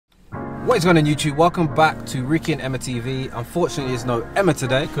What is going on YouTube? Welcome back to Ricky and Emma TV. Unfortunately, there's no Emma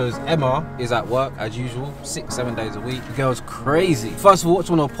today because Emma is at work as usual, 6-7 days a week. The girl's crazy. First of all, I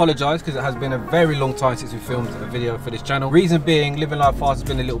just want to apologise because it has been a very long time since we filmed a video for this channel. Reason being, living life fast has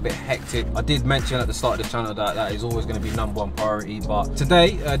been a little bit hectic. I did mention at the start of the channel that that is always going to be #1 priority, but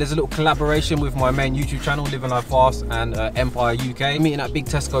today there's a little collaboration with my main YouTube channel, Living Life Fast, and Empire UK. Meeting at Big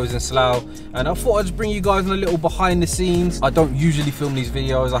Tesco's in Slough, and I thought I'd just bring you guys on a little behind the scenes. I don't usually film these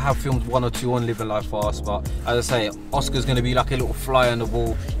videos. I have filmed 1 or 2 on Living Life Fast, but as I say, Oscar's going to be like a little fly on the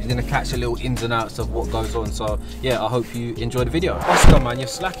wall. He's going to catch a little ins and outs of what goes on. So yeah, I hope you enjoy the video. Oscar, man, you're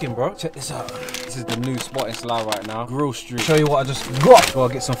slacking, bro. Check this out. This is the new spot in Slough right now, Grill Street. Show you what I just got.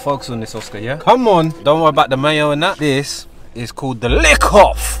 Gotta get some focus on this, Oscar, yeah? Come on, don't worry about the mayo and that. This is called the Lick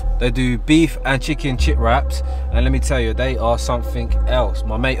Off. They do beef and chicken chip wraps, and let me tell you, they are something else.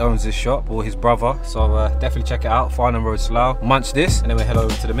 My mate owns this shop, or his brother, so definitely check it out. Farnham Road, Slough. Munch this, and then we head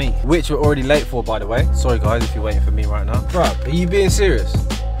over to the meat, which we're already late for, by the way. Sorry guys if you're waiting for me right now. Bruh, are you being serious?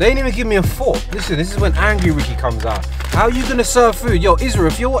 They ain't even give me a fork. Listen, this is when Angry Ricky comes out. How are you gonna serve food? Yo, Israel,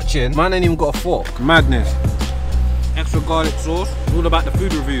 if you're watching, man ain't even got a fork. Madness. Extra garlic sauce. It's all about the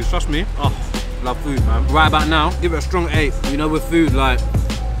food reviews, trust me. Oh, love food, man. Right about now, give it a strong 8. You know, with food, like,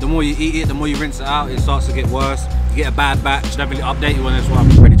 the more you eat it, the more you rinse it out, it starts to get worse. You get a bad batch, definitely update you on this one.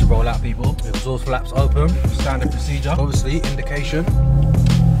 Ready to roll out, people. Exhaust flaps open, standard procedure. Obviously, indication.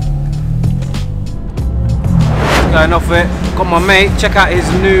 Going off it. Got my mate, check out his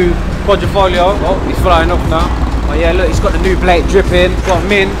new quadrifolio. Oh, he's flying off now. Oh yeah, look, he's got the new plate dripping. Got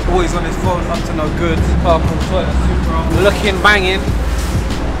Min, always on his phone, up to no good. Purple toilet super. Looking banging.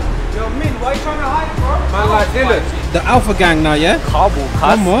 Yo, Min, why are you trying to hide, bro? Man, like Dylan. The Alpha Gang now, yeah? Cardboard,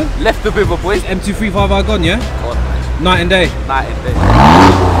 come on. Left the river, boys. M235 gone, yeah? God, man. Night and day. Night and day.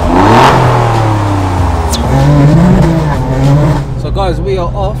 So guys, we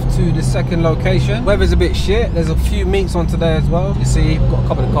are off to the second location. Weather's a bit shit. There's a few meets on today as well. You see, we've got a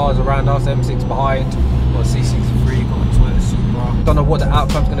couple of cars around us, M6 behind. Got a C63, got a Toyota Supra. Don't know what the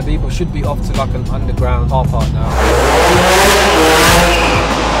outcome's gonna be, but should be off to like an underground car park now.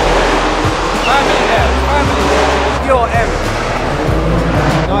 Family there, family there. Pure M.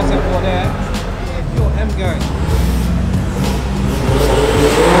 Nice M4 there. Yeah, pure M gang.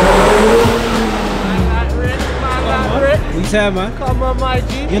 What you saying, man? Come on, my G.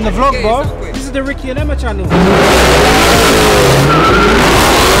 You in the vlog, bro? This is the Ricky and Emma channel. Come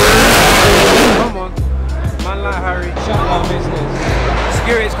on. Man like Harry. Shut up, business.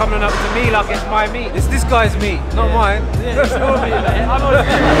 Security's coming up to me like it's my meat. It's this guy's meat, not mine. Yeah, it's your meat. I'm on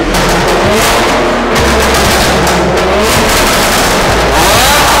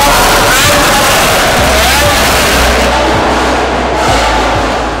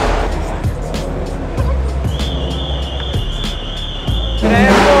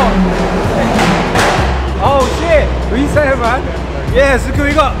Oh shit! What you saying, man? Yes, look who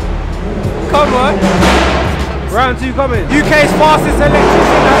we got. Come on. Round 2 coming. UK's fastest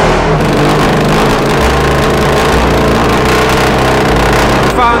electrician.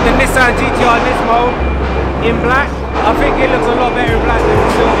 Found the Nissan GTR Nismo in black. I think it looks a lot better in black than in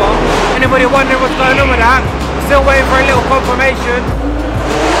silver. Anybody wondering what's going on with that? Still waiting for a little confirmation.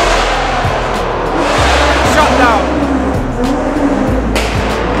 Shut down.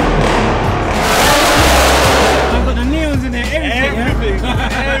 I've got the neons in there, everything.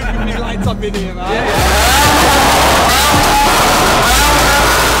 Everything lights up in here, man. Yeah.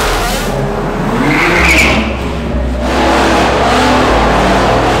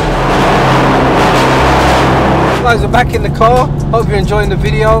 Guys, we're back in the car. Hope you're enjoying the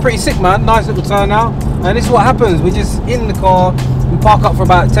video. Pretty sick, man. Nice little turnout. And this is what happens. We're just in the car. We park up for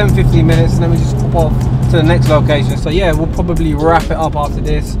about 10-15 minutes and then we just hop off to the next location. So yeah, we'll probably wrap it up after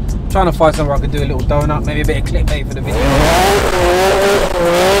this. I'm trying to find somewhere I could do a little donut, maybe a bit of clickbait for the video.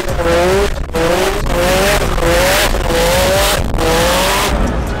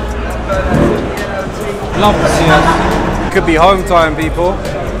 Love to see us. Could be home time, people.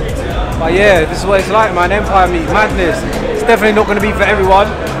 But yeah, this is what it's like, man. Empire meet, madness. It's definitely not going to be for everyone,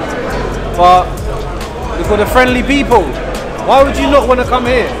 but we've got the friendly people. Why would you not want to come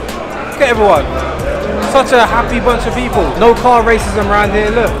here? Look at everyone. Such a happy bunch of people. No car racism around here,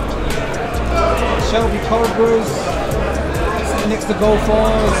 look. Shelby Cobras, next to Golf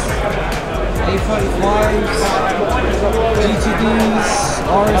R's, A35s, GTDs,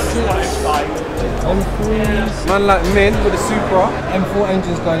 RS6. M3s. Man like Min with a Supra. M4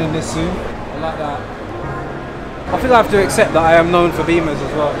 engine's going in this soon. I like that. I think I have to accept that I am known for Beamers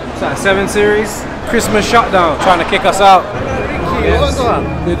as well. It's like a 7 Series. Christmas shutdown, trying to kick us out. Yes.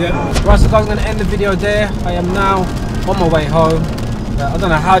 Good, yeah. Right, so guys, I'm going to end the video there. I am now on my way home. I don't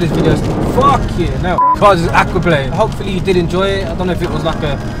know how this video's fucking no. Cause it's aquaplane. Hopefully you did enjoy it. I don't know if it was like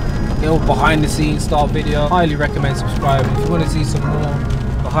a little behind the scenes style video. Highly recommend subscribing if you want to see some more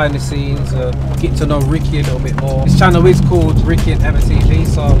behind the scenes, get to know Ricky a little bit more. This channel is called Ricky and Emma TV,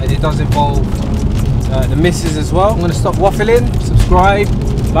 so it does involve the missus as well. I'm going to stop waffling, subscribe,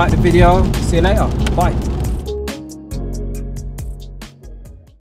 like the video. See you later. Bye.